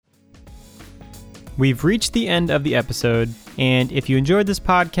We've reached the end of the episode, and if you enjoyed this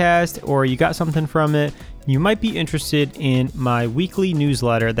podcast or you got something from it, you might be interested in my weekly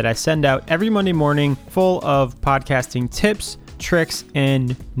newsletter that I send out every Monday morning, full of podcasting tips, tricks,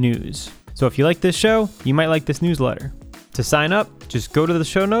 and news. So if you like this show, you might like this newsletter. To sign up, just go to the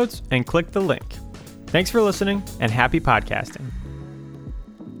show notes and click the link. Thanks for listening, and happy podcasting.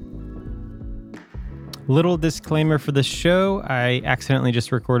 Little disclaimer for the show, I accidentally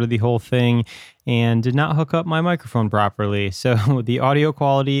just recorded the whole thing and did not hook up my microphone properly. So the audio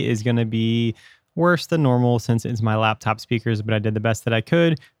quality is going to be worse than normal since it's my laptop speakers, but I did the best that I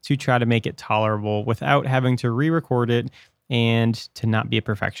could to try to make it tolerable without having to re-record it and to not be a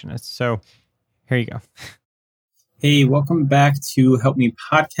perfectionist. So here you go. Hey, welcome back to Help Me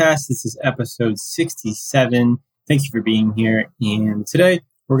Podcast. This is episode 67. Thank you for being here. And today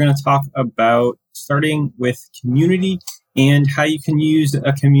we're going to talk about starting with community and how you can use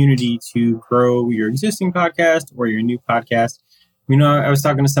a community to grow your existing podcast or your new podcast. You know, I was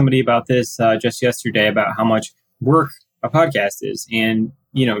talking to somebody about this just yesterday about how much work a podcast is. And,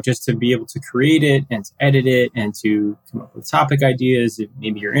 you know, just to be able to create it and to edit it and to come up with topic ideas, if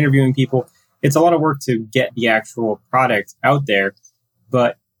maybe you're interviewing people, it's a lot of work to get the actual product out there.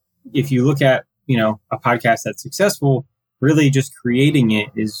 But if you look at, you know, a podcast that's successful, really just creating it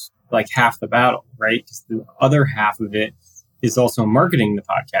is like half the battle, right? Because the other half of it is also marketing the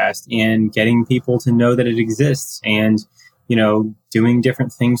podcast and getting people to know that it exists and, you know, doing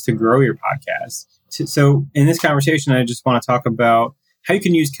different things to grow your podcast. So in this conversation, I just want to talk about how you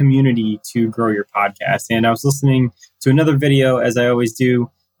can use community to grow your podcast. And I was listening to another video, as I always do,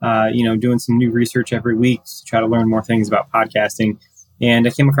 doing some new research every week to try to learn more things about podcasting. And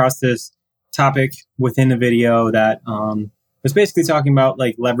I came across this topic within the video that was basically talking about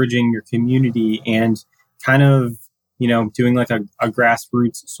like leveraging your community and kind of, you know, doing like a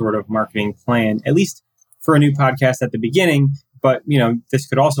grassroots sort of marketing plan, at least for a new podcast at the beginning. But, you know, this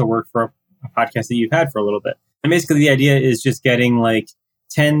could also work for a podcast that you've had for a little bit. And basically the idea is just getting like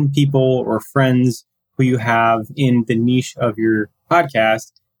 10 people or friends who you have in the niche of your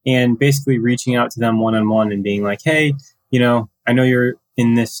podcast and basically reaching out to them one-on-one and being like, hey, you know, I know you're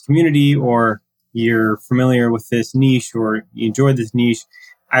in this community or you're familiar with this niche or you enjoy this niche.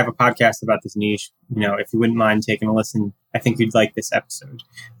 I have a podcast about this niche. You know, if you wouldn't mind taking a listen, I think you'd like this episode.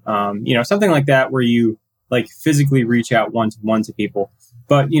 Something like that where you like physically reach out one-to-one to people.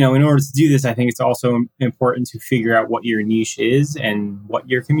 But, you know, in order to do this, I think it's also important to figure out what your niche is and what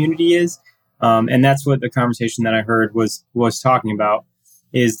your community is. And that's what the conversation that I heard was talking about,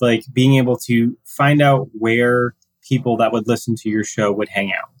 is like being able to find out where people that would listen to your show would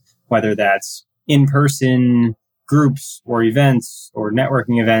hang out, whether that's in-person groups or events or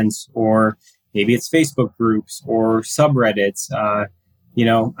networking events, or maybe it's Facebook groups or subreddits.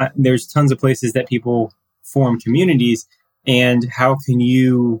 There's tons of places that people form communities. And how can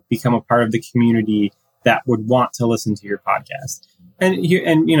you become a part of the community that would want to listen to your podcast? And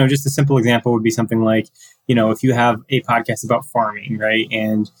just a simple example would be something like, you know, if you have a podcast about farming, right?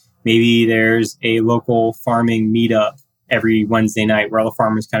 And maybe there's a local farming meetup every Wednesday night where all the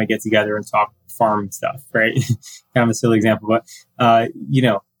farmers kind of get together and talk farm stuff, right? Kind of a silly example, but,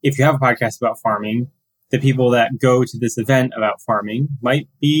 if you have a podcast about farming, the people that go to this event about farming might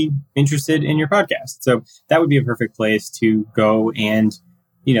be interested in your podcast. So that would be a perfect place to go and,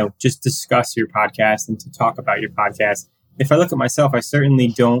 you know, just discuss your podcast and to talk about your podcast. If I look at myself, I certainly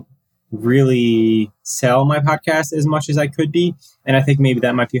don't really sell my podcast as much as I could be. And I think maybe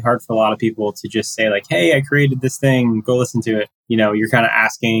that might be hard for a lot of people to just say like, hey, I created this thing, go listen to it. You know, you're kind of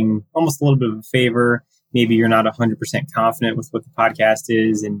asking almost a little bit of a favor. Maybe you're not 100% confident with what the podcast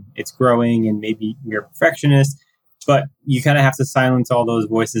is and it's growing, and maybe you're a perfectionist, but you kind of have to silence all those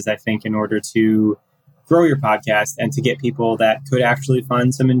voices, I think, in order to grow your podcast and to get people that could actually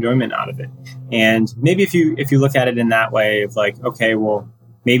find some enjoyment out of it. And maybe if you look at it in that way of like, okay, well,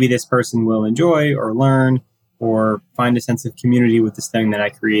 maybe this person will enjoy or learn or find a sense of community with this thing that I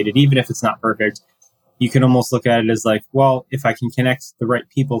created, even if it's not perfect, you can almost look at it as like, well, if I can connect the right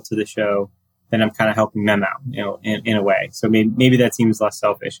people to the show, then I'm kind of helping them out, you know, in a way. So maybe that seems less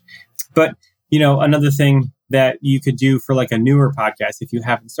selfish. But, you know, another thing that you could do for like a newer podcast, if you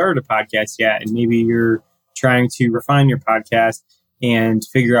haven't started a podcast yet, and maybe you're trying to refine your podcast and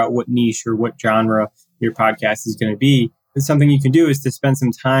figure out what niche or what genre your podcast is going to be, something you can do is to spend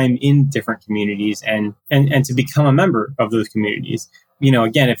some time in different communities and to become a member of those communities. You know,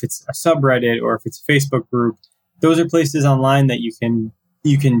 again, if it's a subreddit or if it's a Facebook group, those are places online that you can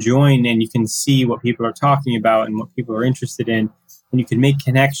join and you can see what people are talking about and what people are interested in. And you can make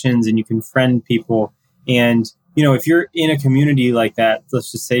connections and you can friend people. And if you're in a community like that,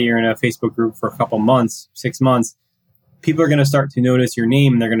 let's just say you're in a Facebook group for a couple months, 6 months, people are going to start to notice your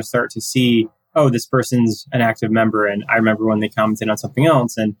name and they're going to start to see, oh, this person's an active member. And I remember when they commented on something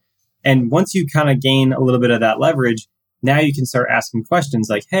else. And once you kind of gain a little bit of that leverage, now you can start asking questions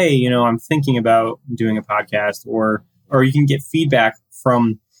like, hey, I'm thinking about doing a podcast, or you can get feedback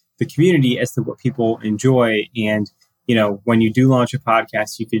from the community as to what people enjoy. And, when you do launch a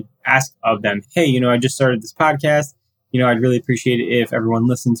podcast, you could ask of them, hey, I just started this podcast. I'd really appreciate it if everyone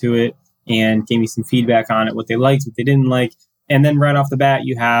listened to it and gave me some feedback on it, what they liked, what they didn't like. And then right off the bat,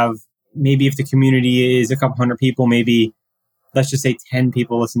 you have, maybe if the community is a couple hundred people, maybe let's just say 10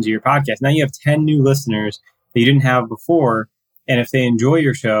 people listen to your podcast. Now you have 10 new listeners that you didn't have before. And if they enjoy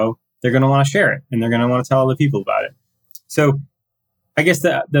your show, they're going to want to share it and they're going to want to tell other people about it. So I guess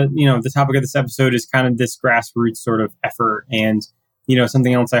the topic of this episode is kind of this grassroots sort of effort. And,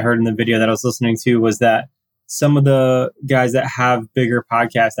 something else I heard in the video that I was listening to was that some of the guys that have bigger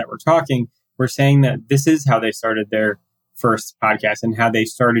podcasts that were talking were saying that this is how they started their first podcast and how they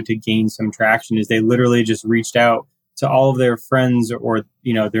started to gain some traction is they literally just reached out to all of their friends or,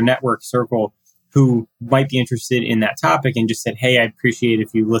 their network circle who might be interested in that topic and just said, hey, I'd appreciate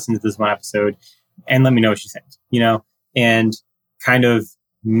if you listen to this one episode and let me know what you think, and kind of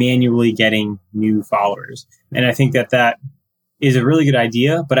manually getting new followers. And I think that is a really good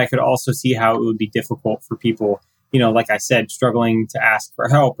idea, but I could also see how it would be difficult for people, like I said, struggling to ask for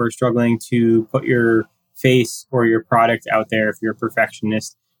help or struggling to put your face or your product out there if you're a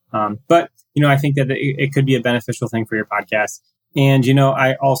perfectionist. But I think that it could be a beneficial thing for your podcast. And,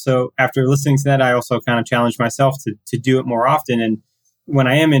 I also, after listening to that, I also kind of challenged myself to do it more often. And when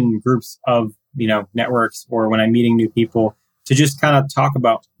I am in groups of, networks or when I'm meeting new people, to just kind of talk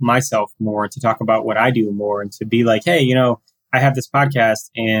about myself more, to talk about what I do more, and to be like, hey, I have this podcast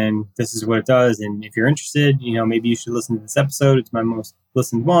and this is what it does. And if you're interested, maybe you should listen to this episode. It's my most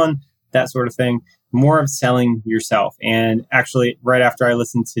listened one, that sort of thing. More of selling yourself. And actually, right after I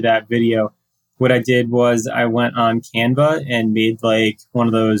listened to that video, what I did was I went on Canva and made like one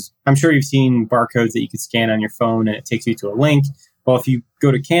of those, I'm sure you've seen barcodes that you could scan on your phone and it takes you to a link. Well, if you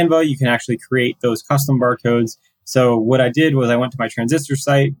go to Canva, you can actually create those custom barcodes. So what I did was I went to my Transistor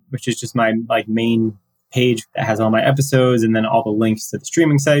site, which is just my main page that has all my episodes and then all the links to the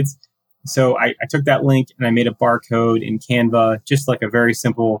streaming sites. So I took that link and I made a barcode in Canva, just like a very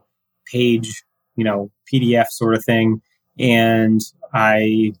simple page, PDF sort of thing. And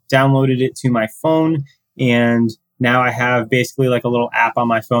I downloaded it to my phone. And now I have basically like a little app on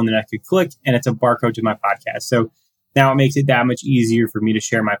my phone that I could click and it's a barcode to my podcast. So now it makes it that much easier for me to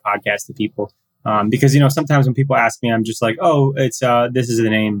share my podcast to people. Because, sometimes when people ask me, I'm just like, oh, it's, this is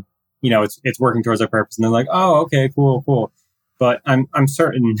the name, it's working towards our purpose. And they're like, oh, okay, cool. But I'm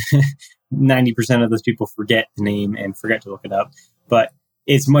certain 90% of those people forget the name and forget to look it up. But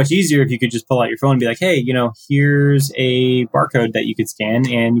it's much easier if you could just pull out your phone and be like, hey, here's a barcode that you could scan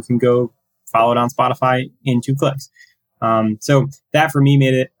and you can go follow it on Spotify in 2 clicks. So that for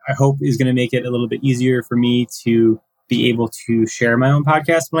me I hope is going to make it a little bit easier for me to be able to share my own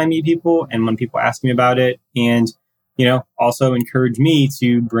podcast when I meet people and when people ask me about it. And, also encourage me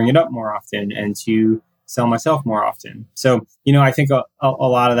to bring it up more often and to sell myself more often. So, I think a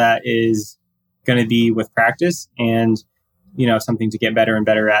lot of that is going to be with practice and, something to get better and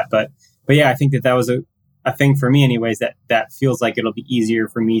better at. But yeah, I think that was a thing for me anyways, that feels like it'll be easier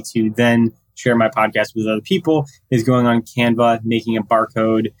for me to then share my podcast with other people is going on Canva, making a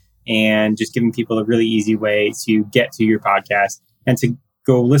barcode and just giving people a really easy way to get to your podcast and to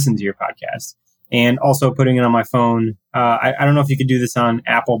go listen to your podcast. And also putting it on my phone. I don't know if you could do this on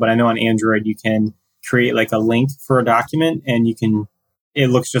Apple, but I know on Android, you can create like a link for a document and it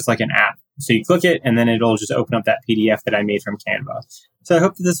looks just like an app. So you click it and then it'll just open up that PDF that I made from Canva. So I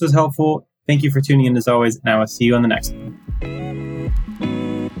hope that this was helpful. Thank you for tuning in as always, and I will see you on the next one.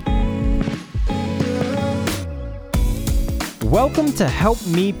 Welcome to Help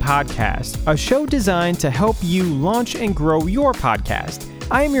Me Podcast, a show designed to help you launch and grow your podcast.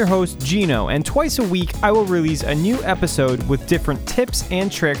 I am your host, Gino, and twice a week I will release a new episode with different tips and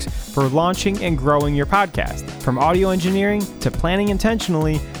tricks for launching and growing your podcast. From audio engineering to planning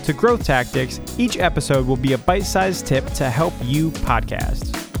intentionally to growth tactics, each episode will be a bite-sized tip to help you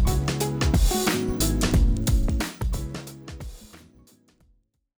podcast.